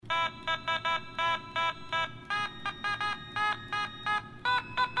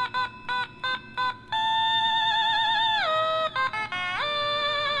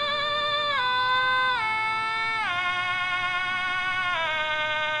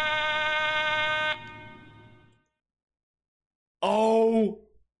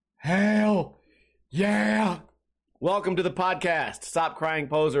Yeah. Welcome to the podcast. Stop Crying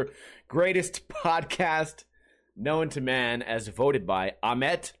Poser. Greatest podcast known to man as voted by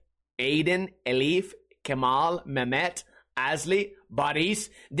Ahmet, Aiden, Elif, Kemal, Mehmet, Asli, Baris,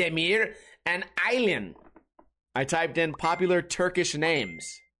 Demir, and Aylin. I typed in popular Turkish names.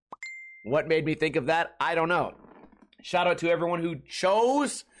 What made me think of that? I don't know. Shout out to everyone who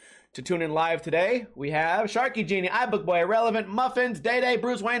chose to tune in live today. We have Sharky Genie, iBook Boy, Irrelevant, Muffins, Day Day,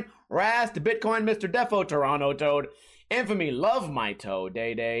 Bruce Wayne, Rast, Bitcoin, Mr. Defo, Toronto Toad, Infamy, Love My Toe,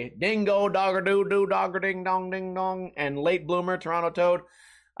 Day Day, Dingo, Dogger Doo Doo, Dogger Ding Dong Ding Dong, and Late Bloomer, Toronto Toad.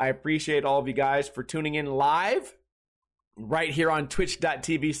 I appreciate all of you guys for tuning in live right here on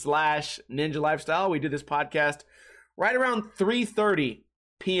twitch.tv/Ninja Lifestyle. We do this podcast right around 3:30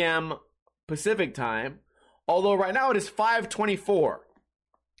 p.m. Pacific time, although right now it is 5:24.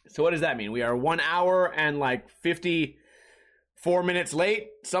 So what does that mean? We are 1 hour and like 54 minutes late,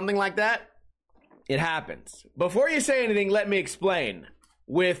 something like that. It happens. Before you say anything, let me explain.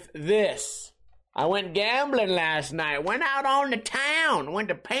 With this, I went gambling last night. Went out on the town. Went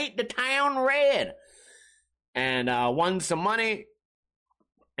to paint the town red. And won some money.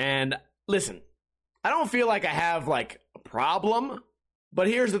 And listen, I don't feel like I have like a problem. But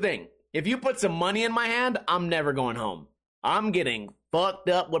here's the thing. If you put some money in my hand, I'm never going home. I'm getting fucked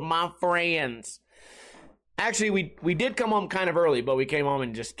up with my friends. Actually, we did come home kind of early, but we came home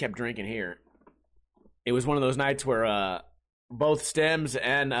and just kept drinking here. It was one of those nights where both Stems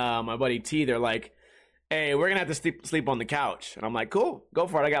and my buddy T, they're like, hey, we're going to have to sleep on the couch. And I'm like, cool, go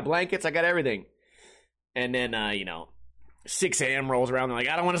for it. I got blankets. I got everything. And then, 6 a.m. rolls around. They're like,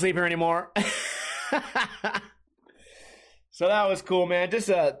 I don't want to sleep here anymore. So that was cool, man. Just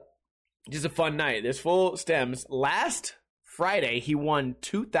a fun night. This full Stems. Last Friday, he won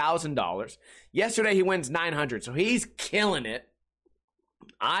 $2,000. Yesterday, he wins $900. So he's killing it.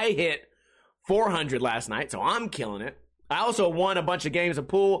 I hit $400 last night, so I'm killing it. I also won a bunch of games of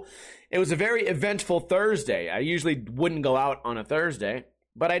pool. It was a very eventful Thursday. I usually wouldn't go out on a Thursday,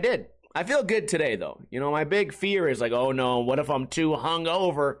 but I did. I feel good today, though. You know, my big fear is like, oh no, what if I'm too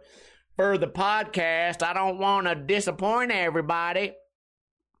hungover for the podcast? I don't want to disappoint everybody.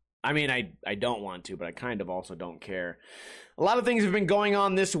 I mean, I don't want to, but I kind of also don't care. A lot of things have been going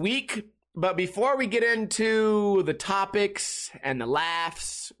on this week, but before we get into the topics and the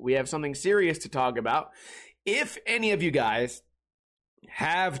laughs, we have something serious to talk about. If any of you guys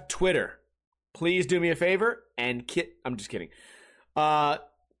have Twitter, please do me a favor and I'm just kidding.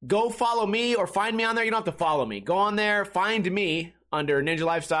 Go follow me or find me on there. You don't have to follow me. Go on there, find me under Ninja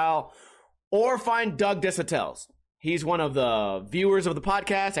Lifestyle, or find Doug Desautel. He's one of the viewers of the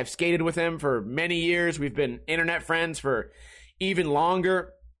podcast. I've skated with him for many years. We've been internet friends for even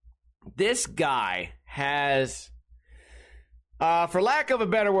longer. This guy has, for lack of a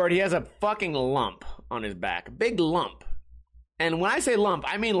better word, he has a fucking lump on his back. A big lump. And when I say lump,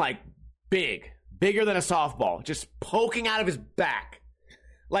 I mean like big. Bigger than a softball. Just poking out of his back.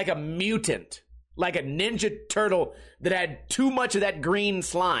 Like a mutant. Like a ninja turtle that had too much of that green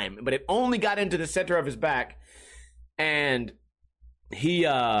slime. But it only got into the center of his back. And he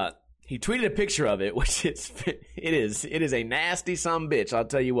tweeted a picture of it, which it is a nasty sumbitch, I'll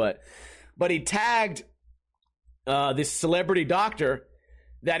tell you what. But he tagged this celebrity doctor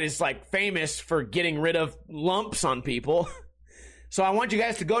that is like famous for getting rid of lumps on people. So I want you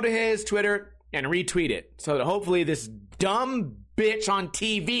guys to go to his Twitter and retweet it, so that hopefully this dumb bitch on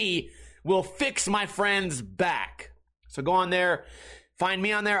TV will fix my friend's back. So go on there, find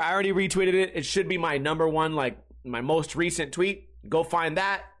me on there. I already retweeted it. It should be my number one, like my most recent tweet. Go find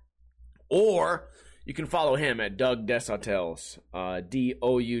that. Or you can follow him at Doug Desautel,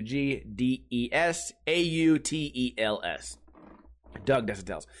 DougDesautel's. Doug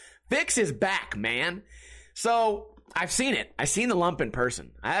Desautel. Fix his back, man. So I've seen it. I've seen the lump in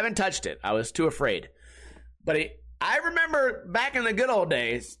person. I haven't touched it. I was too afraid. But I remember back in the good old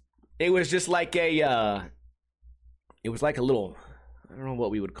days, it was just like it was like a little, I don't know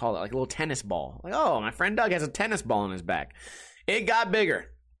what we would call it, like a little tennis ball. Like, oh, my friend Doug has a tennis ball on his back. It got bigger.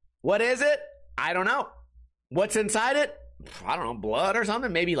 What is it? I don't know. What's inside it? I don't know, blood or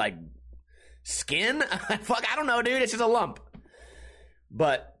something? Maybe like skin? Fuck, I don't know, dude. It's just a lump.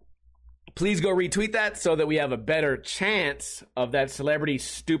 But please go retweet that so that we have a better chance of that celebrity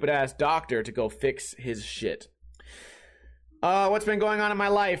stupid-ass doctor to go fix his shit. What's been going on in my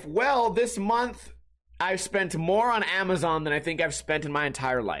life? Well, this month I've spent more on Amazon than I think I've spent in my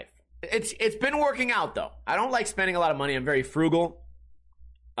entire life. It's been working out, though. I don't like spending a lot of money. I'm very frugal.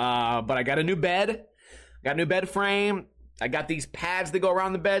 But I got a new bed. Got a new bed frame. I got these pads that go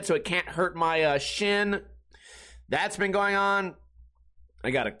around the bed so it can't hurt my shin. That's been going on.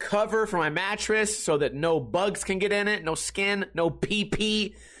 I got a cover for my mattress so that no bugs can get in it, no skin, no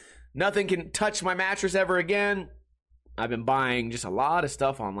pee. Nothing can touch my mattress ever again. I've been buying just a lot of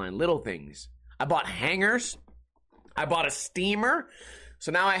stuff online, little things. I bought hangers. I bought a steamer.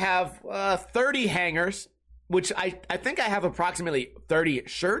 So now I have 30 hangers, which I think I have approximately 30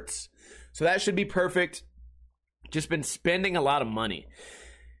 shirts. So that should be perfect. Just been spending a lot of money,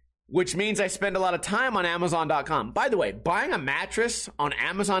 which means I spend a lot of time on Amazon.com. By the way, buying a mattress on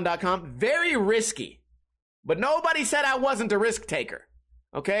Amazon.com, very risky. But nobody said I wasn't a risk taker.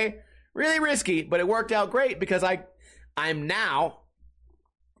 Okay? Really risky, but it worked out great because I'm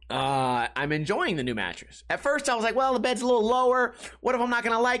enjoying the new mattress. At first I was like, well, the bed's a little lower. What if I'm not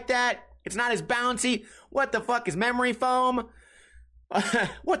going to like that? It's not as bouncy. What the fuck is memory foam?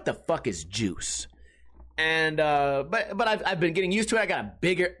 What the fuck is juice? And, but I've been getting used to it. I got a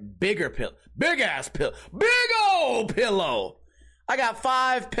bigger pillow, big ass pillow, big old pillow. I got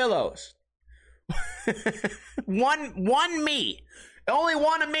 5 pillows. one me, only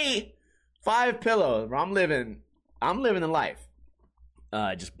one of me, 5 pillows. I'm living the life.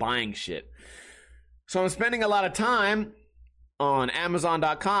 Just buying shit. So I'm spending a lot of time on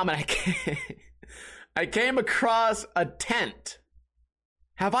Amazon.com, and I came across a tent.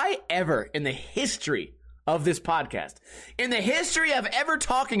 Have I ever, in the history of this podcast, in the history of ever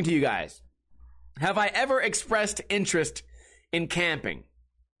talking to you guys, have I ever expressed interest in camping?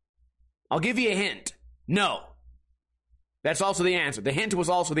 I'll give you a hint. No. That's also the answer. The hint was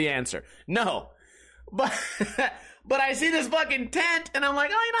also the answer. No. But I see this fucking tent, and I'm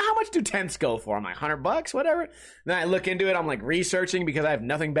like, oh, you know, how much do tents go for? I'm like, $100, whatever. Then I look into it. I'm like researching because I have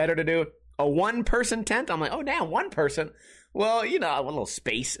nothing better to do. A 1-person tent? I'm like, oh, damn, 1 person. Well, you know, a little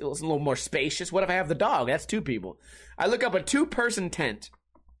space. It was a little more spacious. What if I have the dog? That's 2 people. I look up a 2-person tent.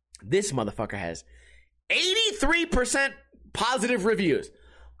 This motherfucker has 83% positive reviews.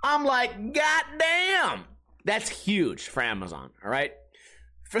 I'm like, goddamn. That's huge for Amazon, all right?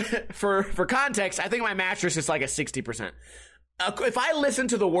 For context, I think my mattress is like a 60%. If I listen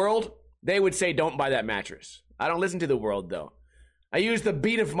to the world, they would say don't buy that mattress. I don't listen to the world, though. I use the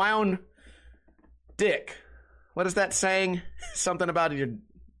beat of my own dick. What is that saying? Something about your...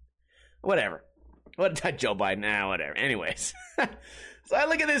 Whatever. What Joe Biden? Nah, whatever. Anyways. So I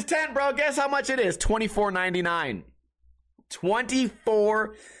look at this tent, bro. Guess how much it is? $24.99.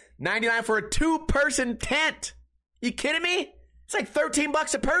 $24.99 for a 2-person tent. You kidding me? It's like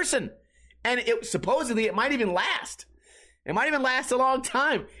 $13 a person. And supposedly it might even last. It might even last a long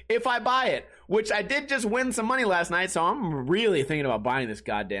time if I buy it. Which I did just win some money last night, so I'm really thinking about buying this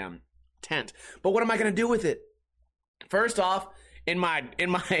goddamn tent. But what am I going to do with it? First off, in my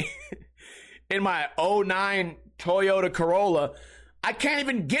 '09 Toyota Corolla, I can't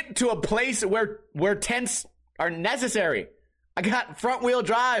even get to a place where tents are necessary. I got front wheel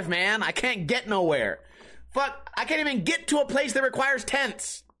drive, man. I can't get nowhere. Fuck, I can't even get to a place that requires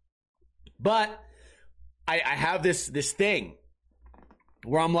tents. But I have this thing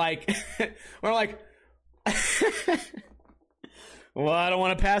where I'm like, well, I don't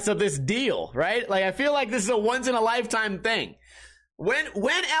want to pass up this deal, right? Like, I feel like this is a once in a lifetime thing. When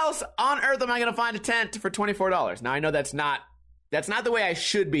else on earth am I going to find a tent for $24? Now, I know that's not the way I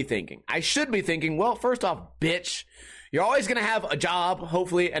should be thinking. I should be thinking, well, first off, bitch, you're always going to have a job,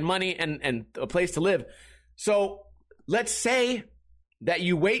 hopefully, and money and a place to live. So let's say that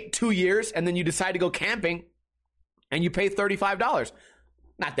you wait 2 years and then you decide to go camping and you pay $35.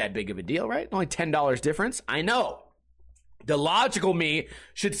 Not that big of a deal, right? Only $10 difference. I know. The logical me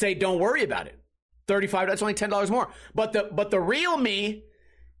should say, don't worry about it. $35, that's only $10 more. But the real me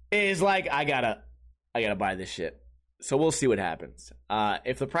is like, I gotta buy this shit. So we'll see what happens.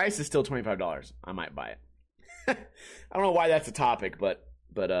 If the price is still $25, I might buy it. I don't know why that's a topic, but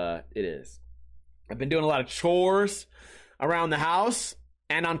it is. I've been doing a lot of chores around the house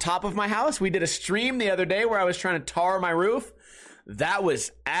and on top of my house. We did a stream the other day where I was trying to tar my roof. That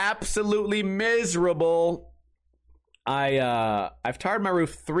was absolutely miserable. I've tarred my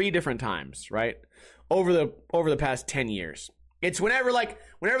roof 3 different times, right? Over the past 10 years. It's whenever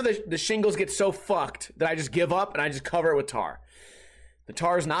the shingles get so fucked that I just give up and I just cover it with tar. The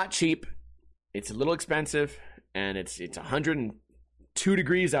tar is not cheap. It's a little expensive, and it's 102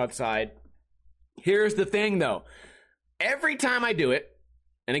 degrees outside. Here's the thing, though. Every time I do it,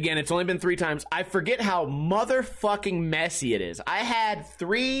 and again, it's only been 3 times, I forget how motherfucking messy it is. I had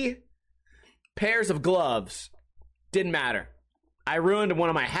 3 pairs of gloves. Didn't matter. I ruined one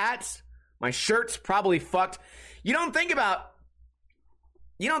of my hats. My shirt's probably fucked. You don't think about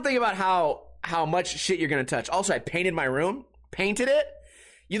how much shit you're going to touch. Also, I painted my room. Painted it.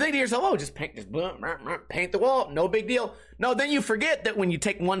 You think to yourself, oh, just paint the wall, no big deal. No, then you forget that when you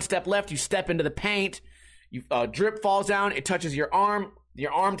take one step left, you step into the paint, drip falls down, it touches your arm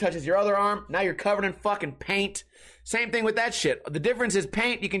touches your other arm, now you're covered in fucking paint. Same thing with that shit. The difference is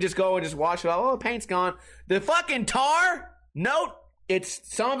paint, you can just go and just wash it off. Oh, paint's gone. The fucking tar, note, it's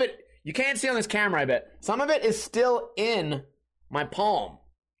some of it, you can't see on this camera, I bet. Some of it is still in my palm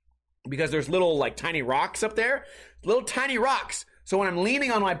because there's little like tiny rocks up there, little tiny rocks. So when I'm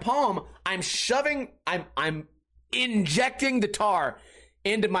leaning on my palm, I'm injecting the tar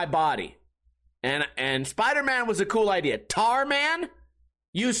into my body. And Spider-Man was a cool idea. Tar Man,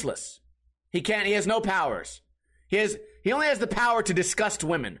 useless. He has no powers. He only has the power to disgust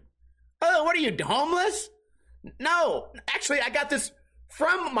women. Oh, what are you, homeless? No, actually, I got this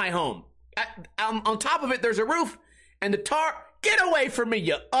from my home. On top of it, there's a roof, and the tar. Get away from me,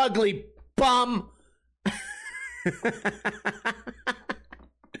 you ugly bum.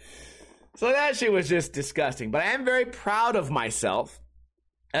 So that shit was just disgusting. But I am very proud of myself.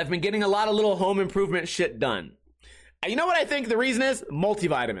 I've been getting a lot of little home improvement shit done. You know what I think the reason is?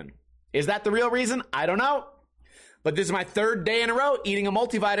 Multivitamin. Is that the real reason? I don't know. But this is my 3rd day in a row eating a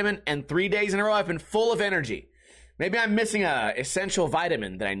multivitamin, and 3 days in a row I've been full of energy. Maybe I'm missing a essential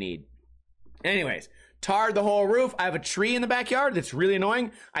vitamin that I need. Anyways, tarred the whole roof. I have a tree in the backyard that's really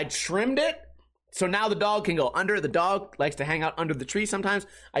annoying. I trimmed it. So now the dog can go under. The dog likes to hang out under the tree sometimes.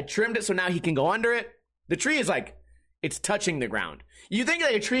 I trimmed it so now he can go under it. The tree is like, it's touching the ground. You think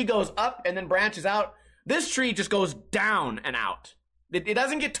that a tree goes up and then branches out? This tree just goes down and out. It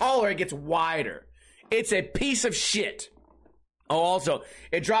doesn't get taller, it gets wider. It's a piece of shit. Oh, also,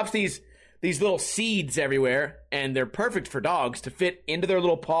 it drops these little seeds everywhere, and they're perfect for dogs to fit into their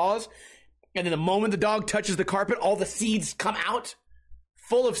little paws. And then the moment the dog touches the carpet, all the seeds come out.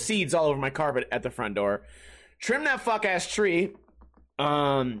 Full of seeds all over my carpet at the front door. Trim that fuck-ass tree.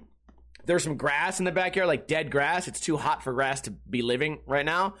 There's some grass in the backyard, like dead grass. It's too hot for grass to be living right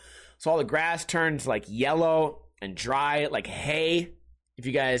now. So all the grass turns like yellow and dry, like hay. If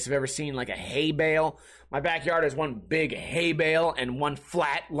you guys have ever seen like a hay bale. My backyard is one big hay bale and one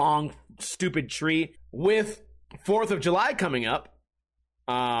flat, long, stupid tree. With 4th of July coming up,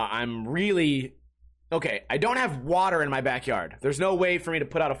 I'm really... Okay, I don't have water in my backyard. There's no way for me to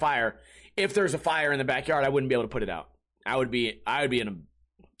put out a fire. If there's a fire in the backyard, I wouldn't be able to put it out. I'd be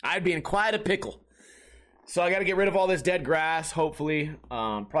in quite a pickle. So I got to get rid of all this dead grass, hopefully.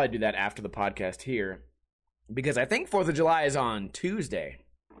 Probably do that after the podcast here. Because I think 4th of July is on Tuesday.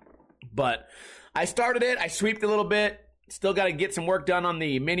 But I started it. I sweeped a little bit. Still got to get some work done on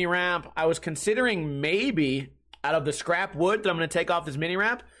the mini ramp. I was considering maybe out of the scrap wood that I'm going to take off this mini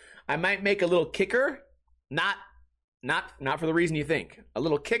ramp, I might make a little kicker, not for the reason you think. A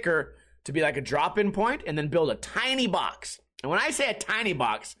little kicker to be like a drop-in point and then build a tiny box. And when I say a tiny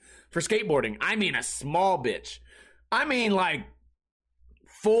box for skateboarding, I mean a small bitch. I mean like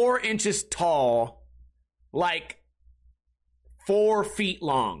 4 inches tall, like 4 feet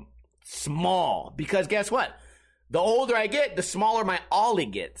long. Small. Because guess what? The older I get, the smaller my ollie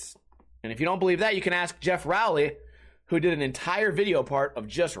gets. And if you don't believe that, you can ask Geoff Rowley, who did an entire video part of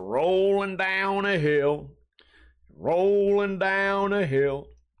just rolling down a hill. Rolling down a hill.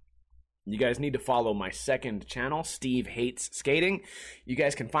 You guys need to follow my second channel, Steve Hates Skating. You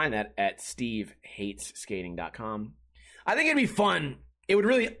guys can find that at stevehatesskating.com. I think it'd be fun. It would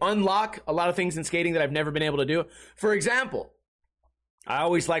really unlock a lot of things in skating that I've never been able to do. For example, I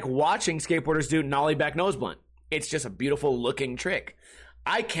always like watching skateboarders do nollie back nose blunt. It's just a beautiful looking trick.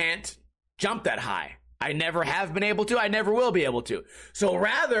 I can't jump that high. I never have been able to. I never will be able to. So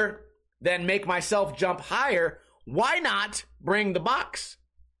rather than make myself jump higher, why not bring the box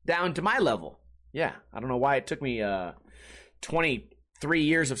down to my level? Yeah, I don't know why it took me 23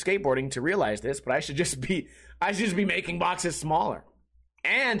 years of skateboarding to realize this, but I should just be making boxes smaller.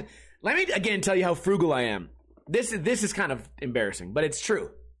 And let me again tell you how frugal I am. This is kind of embarrassing, but it's true.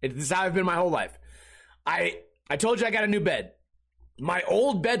 This is how I've been my whole life. I told you I got a new bed. My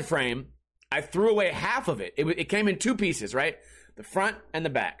old bed frame, I threw away half of it. It came in 2 pieces, right? The front and the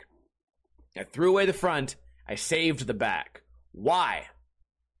back. I threw away the front. I saved the back. Why?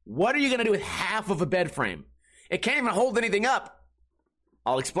 What are you going to do with half of a bed frame? It can't even hold anything up.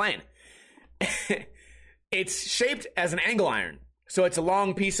 I'll explain. It's shaped as an angle iron. So it's a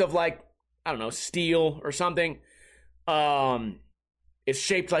long piece of like, I don't know, steel or something. It's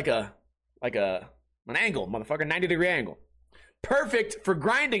shaped like an angle, motherfucker, 90-degree angle. Perfect for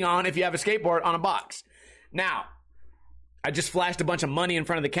grinding on if you have a skateboard on a box. Now, I just flashed a bunch of money in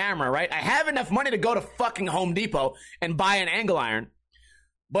front of the camera, right? I have enough money to go to fucking Home Depot and buy an angle iron.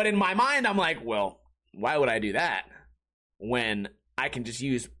 But in my mind, I'm like, well, why would I do that when I can just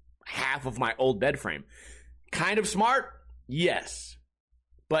use half of my old bed frame. Kind of smart? Yes.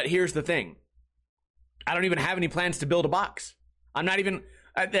 But here's the thing. I don't even have any plans to build a box.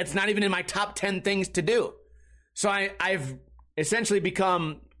 That's not even in my top 10 things to do. So I've essentially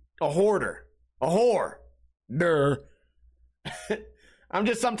become a hoarder. A whore. Duh. I'm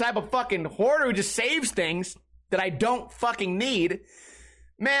just some type of fucking hoarder who just saves things that I don't fucking need.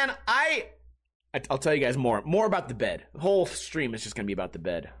 Man, I'll tell you guys more about the bed. The whole stream is just going to be about the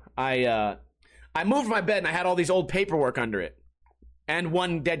bed. I moved my bed and I had all these old paperwork under it. And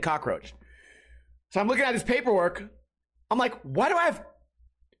one dead cockroach. So I'm looking at this paperwork. I'm like, why do I have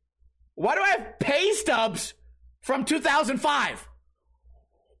pay stubs from 2005?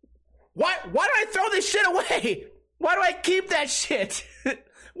 Why do I throw this shit away? Why do I keep that shit?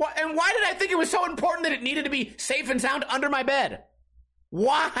 And why did I think it was so important that it needed to be safe and sound under my bed?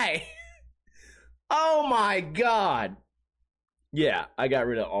 Why? Oh my God. Yeah, I got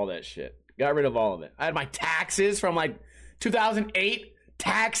rid of all that shit. Got rid of all of it. I had my taxes from like 2008.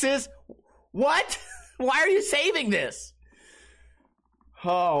 Taxes? What? Why are you saving this?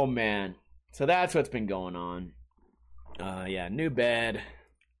 Oh, man. So that's what's been going on. Yeah, new bed.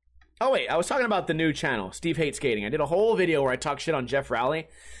 Oh, wait. I was talking about the new channel, Steve Hates Skating. I did a whole video where I talk shit on Geoff Rowley.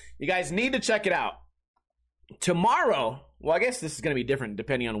 You guys need to check it out. Tomorrow, well, I guess this is going to be different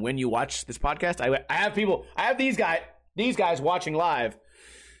depending on when you watch this podcast. I have these guys watching live.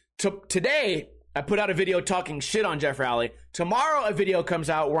 Today, I put out a video talking shit on Geoff Rowley. Tomorrow, a video comes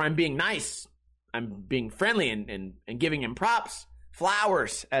out where I'm being nice. I'm being friendly and giving him props.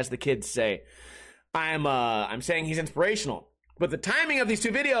 Flowers, as the kids say. I'm saying he's inspirational. But the timing of these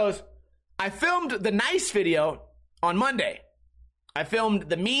two videos, I filmed the nice video on Monday. I filmed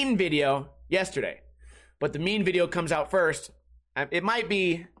the mean video yesterday. But the mean video comes out first. It might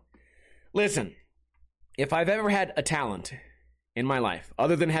be... Listen, if I've ever had a talent in my life,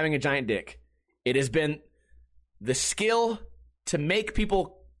 other than having a giant dick, it has been the skill to make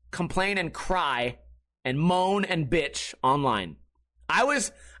people complain and cry and moan and bitch online. I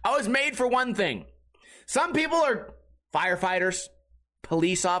was made for one thing. Some people are firefighters,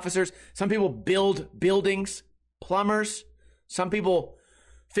 police officers. Some people build buildings, plumbers. Some people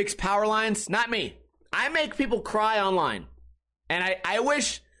fix power lines. Not me. I make people cry online. And I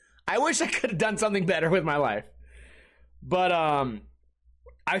wish I could have done something better with my life. But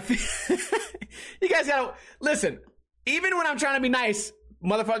I feel you guys gotta listen. Even when I'm trying to be nice,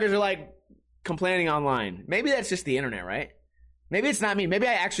 motherfuckers are like complaining online. Maybe that's just the internet, right? Maybe it's not me. Maybe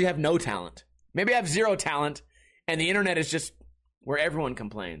I actually have no talent. Maybe I have zero talent, and the internet is just where everyone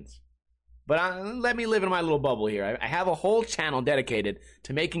complains. But let me live in my little bubble here. I have a whole channel dedicated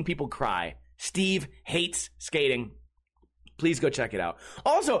to making people cry. Steve Hates Skating. Please go check it out.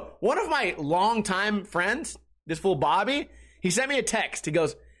 Also, one of my longtime friends, this fool Bobby, he sent me a text. He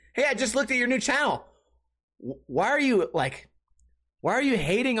goes, "Hey, I just looked at your new channel. Why are you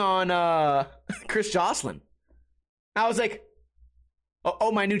hating on Chris Jocelyn?" I was like,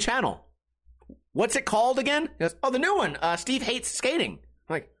 oh, my new channel. What's it called again? He goes, "Oh, the new one, Steve Hates Skating."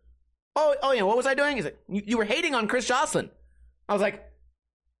 I'm like, oh yeah, what was I doing? He's like, you were hating on Chris Jocelyn. I was like,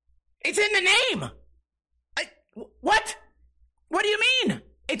 it's in the name. What? What do you mean?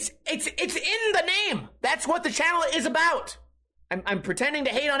 It's in the name. That's what the channel is about. I'm pretending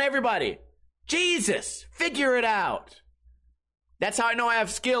to hate on everybody. Jesus, figure it out. That's how I know I have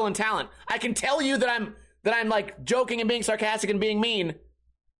skill and talent. I can tell you that I'm like joking and being sarcastic and being mean,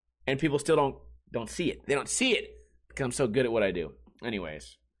 and people still don't see it. They don't see it because I'm so good at what I do.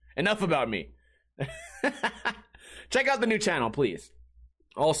 Anyways, enough about me. Check out the new channel, please.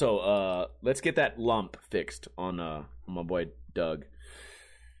 Also, let's get that lump fixed on my boy Doug.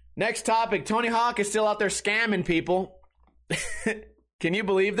 Next topic, Tony Hawk is still out there scamming people. Can you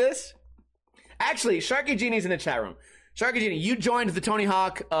believe this? Actually, Sharky Genie's in the chat room. Sharky Genie, you joined the Tony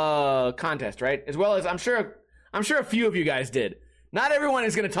Hawk contest, right? As well as I'm sure a few of you guys did. Not everyone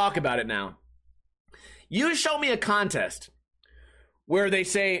is going to talk about it now. You show me a contest where they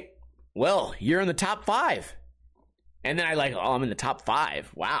say, well, you're in the top 5. And then I'm in the top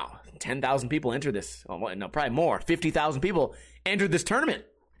 5. Wow. 10,000 people entered this. Oh, no, probably more. 50,000 people entered this tournament.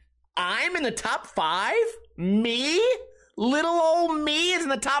 I'm in the top 5? Me? Little old me is in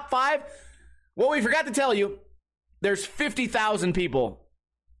the top 5? Well, we forgot to tell you, there's 50,000 people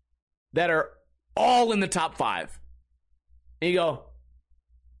that are all in the top 5. And you go,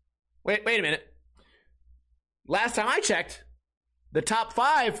 wait a minute. Last time I checked, the top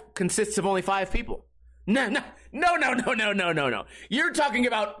 5 consists of only 5 people. No. You're talking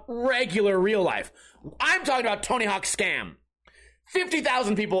about regular real life. I'm talking about Tony Hawk scam.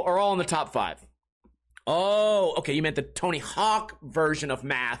 50,000 people are all in the top 5. Oh, okay. You meant the Tony Hawk version of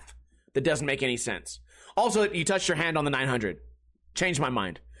math that doesn't make any sense. Also, you touched your hand on the 900. Changed my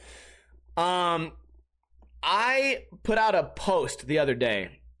mind. I put out a post the other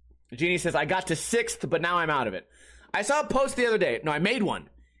day. Jeannie says, I got to 6th, but now I'm out of it. I saw a post the other day. No, I made one.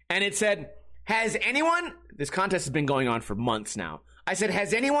 And it said, has anyone... This contest has been going on for months now. I said,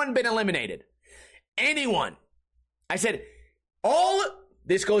 has anyone been eliminated? Anyone. I said,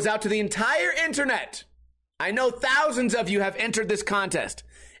 this goes out to the entire internet. I know thousands of you have entered this contest.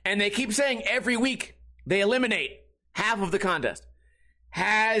 And they keep saying every week they eliminate half of the contest.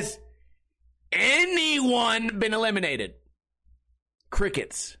 Has anyone been eliminated?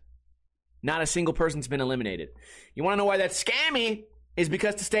 Crickets. Not a single person's been eliminated. You want to know why that's scammy? Is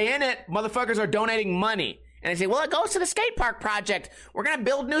because to stay in it, motherfuckers are donating money. And they say, well, it goes to the skate park project. We're going to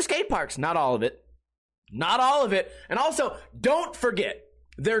build new skate parks. Not all of it. Not all of it. And also, don't forget,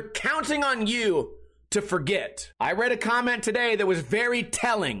 they're counting on you to forget. I read a comment today that was very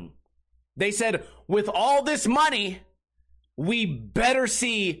telling. They said, with all this money, we better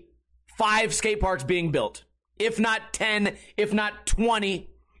see 5 skate parks being built. If not 10, if not 20,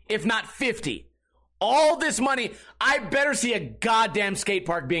 if not 50. All this money, I better see a goddamn skate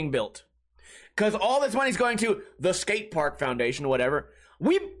park being built. Because all this money is going to the Skate Park Foundation or whatever.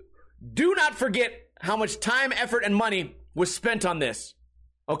 We do not forget how much time, effort, and money was spent on this.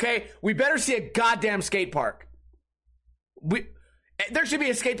 Okay? We better see a goddamn skate park. There should be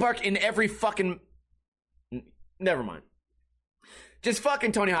a skate park in every fucking... Never mind. Just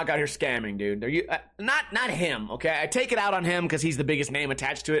fucking Tony Hawk out here scamming, dude. Not him, okay? I take it out on him because he's the biggest name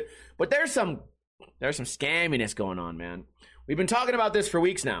attached to it. But there's some scamminess going on, man. We've been talking about this for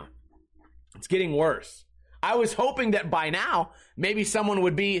weeks now. It's getting worse. I was hoping that by now, maybe someone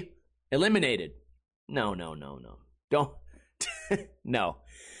would be eliminated. No. Don't. No.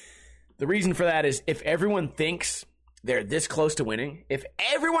 The reason for that is if everyone thinks they're this close to winning, they're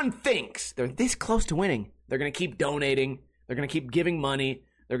going to keep donating. They're going to keep giving money.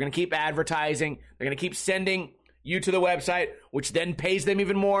 They're going to keep advertising. They're going to keep sending you to the website, which then pays them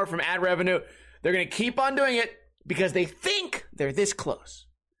even more from ad revenue. They're going to keep on doing it because they think they're this close.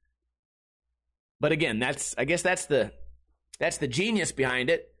 But again, I guess that's the genius behind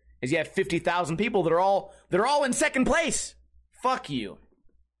it. Is you have 50,000 people that are all in second place. Fuck you.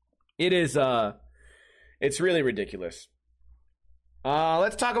 It is it's really ridiculous.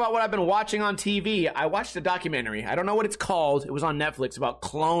 Let's talk about what I've been watching on TV. I watched a documentary. I don't know what it's called. It was on Netflix about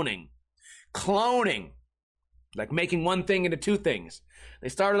cloning. Cloning. Like making one thing into two things. They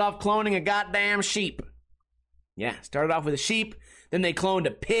started off cloning a goddamn sheep. Yeah, started off with a sheep. Then they cloned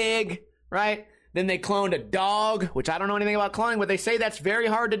a pig, right? Then they cloned a dog, which I don't know anything about cloning, but they say that's very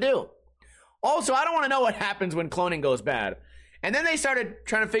hard to do. Also, I don't want to know what happens when cloning goes bad. And then they started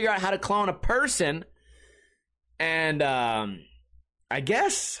trying to figure out how to clone a person. And I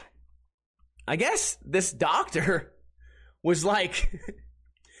guess this doctor was like,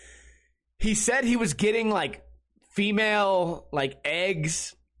 he said he was getting like female like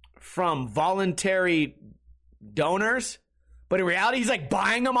eggs from voluntary donors. But in reality, he's like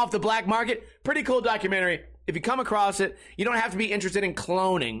buying them off the black market. Pretty cool documentary. If you come across it, you don't have to be interested in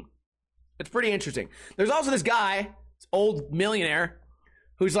cloning. It's pretty interesting. There's also this guy, this old millionaire,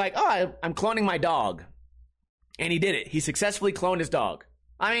 who's like, oh, I'm cloning my dog. And he did it. He successfully cloned his dog.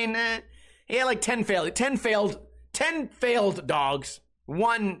 I mean, he had like 10 failed dogs.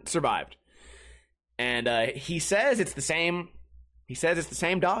 One survived. And he says it's the same. He says it's the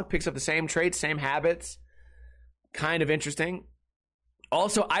same dog. Picks up the same traits, same habits. Kind of interesting.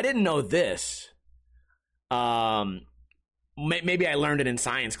 Also, I didn't know this. Maybe I learned it in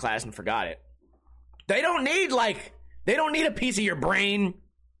science class and forgot it. They don't need a piece of your brain.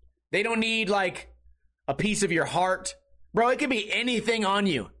 They don't need like a piece of your heart. Bro, it could be anything on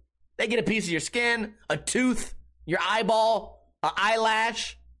you. They get a piece of your skin, a tooth, your eyeball, an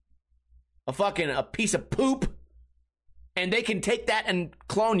eyelash, a piece of poop, and they can take that and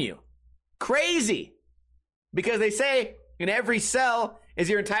clone you. Crazy. Because they say in every cell is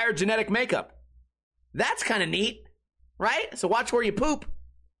your entire genetic makeup. That's kind of neat, right? So watch where you poop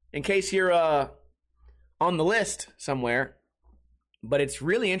in case you're on the list somewhere. But it's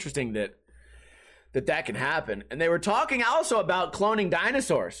really interesting that can happen. And they were talking also about cloning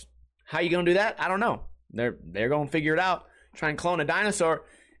dinosaurs. How you going to do that? I don't know. They're going to figure it out. Try and clone a dinosaur.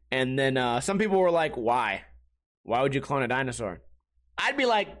 And then some people were like, why? Why would you clone a dinosaur? I'd be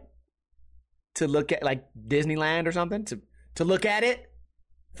like, to look at like Disneyland or something, to look at it,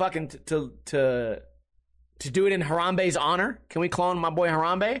 fucking to do it in Harambe's honor. Can we clone my boy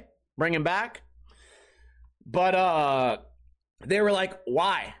Harambe? Bring him back? But they were like,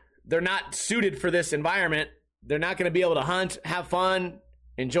 why? they're not suited for this environment. They're not going to be able to hunt, have fun,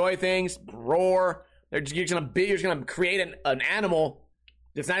 enjoy things, roar. You're just going to create an animal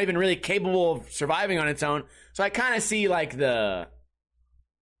that's not even really capable of surviving on its own. So I kind of see why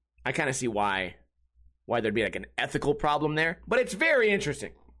there'd be like an ethical problem there. But it's very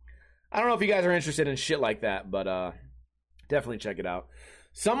interesting. I don't know if you guys are interested in shit like that, but definitely check it out.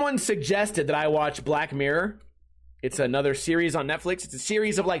 Someone suggested that I watch Black Mirror. It's another series on Netflix. It's a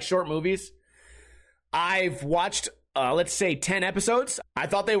series of like short movies. I've watched, let's say, 10 episodes. I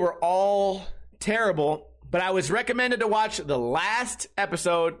thought they were all terrible, but I was recommended to watch the last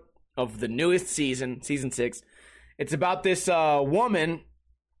episode of the newest season 6. It's about this woman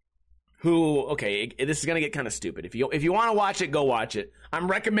who, okay, this is going to get kind of stupid. If you want to watch it, go watch it. I'm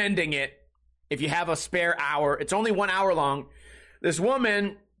recommending it if you have a spare hour. It's only 1 hour long. This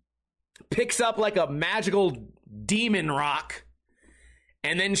woman picks up like a magical demon rock,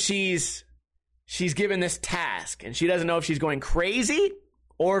 and then she's given this task, and she doesn't know if she's going crazy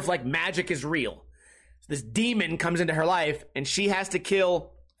or if like magic is real. So this demon comes into her life, and she has to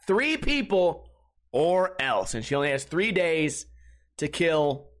kill 3 people or else, and she only has 3 days to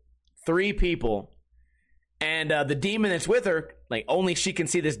kill 3 people. And the demon that's with her, like only she can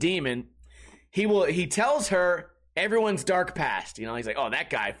see this demon. He tells her everyone's dark past. You know, he's like, oh, that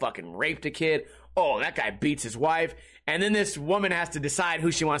guy fucking raped a kid. Oh, that guy beats his wife. And then this woman has to decide who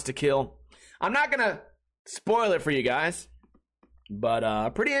she wants to kill. I'm not going to spoil it for you guys,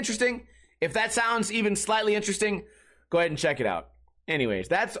 but pretty interesting. If that sounds even slightly interesting, go ahead and check it out. Anyways,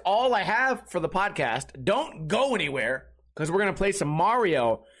 that's all I have for the podcast. Don't go anywhere, because we're going to play some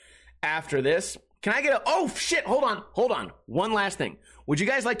Mario after this. Can I get oh, shit, hold on. One last thing. Would you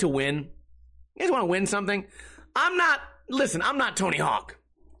guys like to win? You guys want to win something? I'm not Tony Hawk.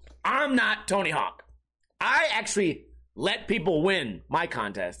 I actually let people win my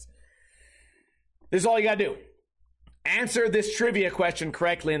contests. This is all you gotta do. Answer this trivia question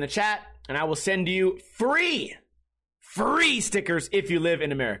correctly in the chat, and I will send you free stickers if you live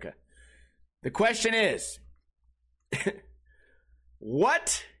in America. The question is,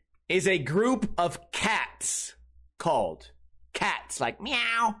 what is a group of cats called? Cats, like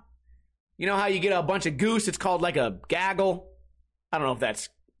meow. You know how you get a bunch of goose, it's called like a gaggle? I don't know if that's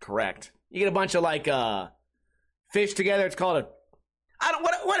correct. You get a bunch of like fish together, it's called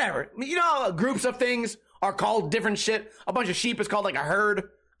whatever. You know how groups of things are called different shit? A bunch of sheep is called like a herd.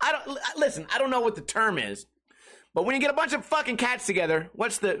 I don't know what the term is. But when you get a bunch of fucking cats together,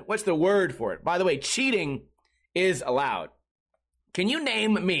 what's the word for it? By the way, cheating is allowed. Can you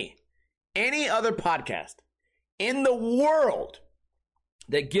name me any other podcast in the world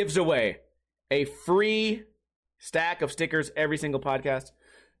that gives away a free stack of stickers every single podcast?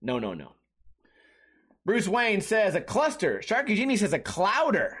 No. Bruce Wayne says a cluster. Sharky Genie says a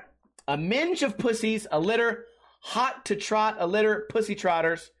clouder. A minge of pussies, a litter. Hot to trot, a litter. Pussy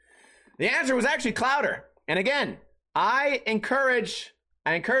trotters. The answer was actually clouder. And again, I encourage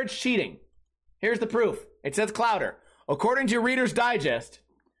cheating. Here's the proof. It says clouder. According to Reader's Digest,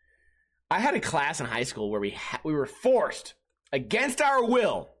 I had a class in high school where we were forced, against our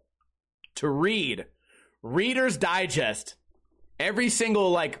will, to read Reader's Digest every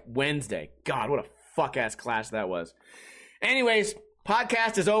single, like, Wednesday. God, what a fuck-ass class that was. Anyways,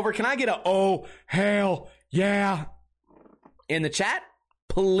 podcast is over. Can I get a, oh, hell, yeah, in the chat,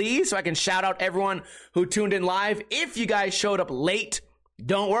 please, so I can shout out everyone who tuned in live? If you guys showed up late,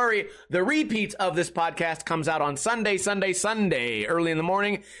 don't worry. The repeat of this podcast comes out on Sunday, early in the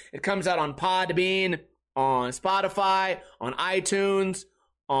morning. It comes out on Podbean, on Spotify, on iTunes,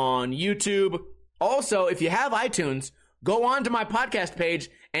 on YouTube. Also, if you have iTunes, go on to my podcast page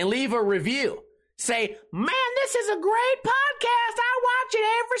and leave a review. Say, man, this is a great podcast. I watch it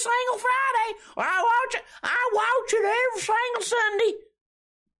every single Friday. Or I watch it every single Sunday.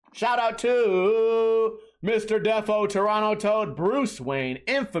 Shout out to Mr. Defo, Toronto Toad, Bruce Wayne,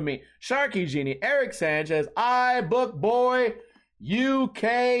 Infamy, Sharky Genie, Eric Sanchez, iBookBoy, UK.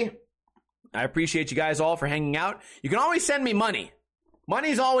 I appreciate you guys all for hanging out. You can always send me money.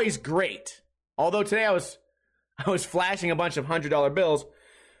 Money's always great. Although today I was flashing a bunch of $100 bills,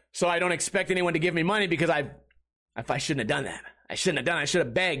 so I don't expect anyone to give me money because I shouldn't have done that. I should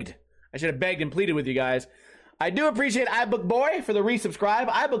have begged. I should have begged and pleaded with you guys. I do appreciate iBookBoy for the resubscribe.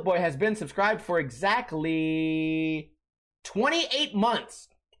 iBookBoy has been subscribed for exactly 28 months.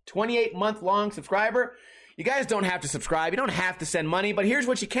 28-month-long subscriber. You guys don't have to subscribe. You don't have to send money. But here's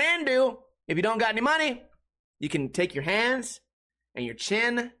what you can do. If you don't got any money, you can take your hands and your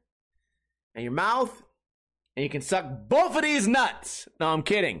chin and your mouth, and you can suck both of these nuts. No, I'm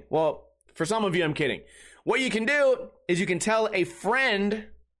kidding. Well, for some of you, I'm kidding. What you can do is you can tell a friend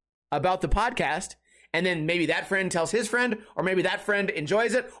about the podcast, and then maybe that friend tells his friend, or maybe that friend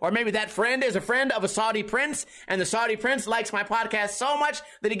enjoys it, or maybe that friend is a friend of a Saudi prince, and the Saudi prince likes my podcast so much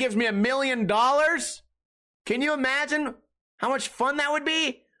that he gives me $1 million? Can you imagine how much fun that would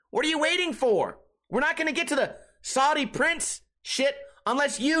be? What are you waiting for? We're not going to get to the Saudi prince shit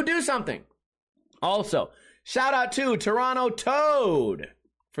unless you do something. Also, shout out to Toronto Toad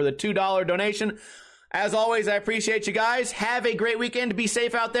for the $2 donation. As always, I appreciate you guys. Have a great weekend. Be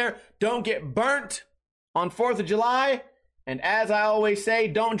safe out there. Don't get burnt on 4th of July. And as I always say,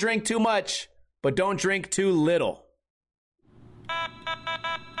 don't drink too much, but don't drink too little.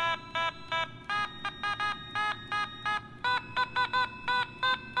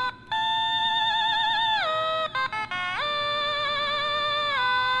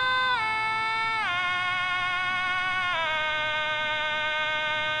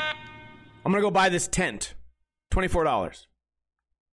 I'm going to go buy this tent. $24.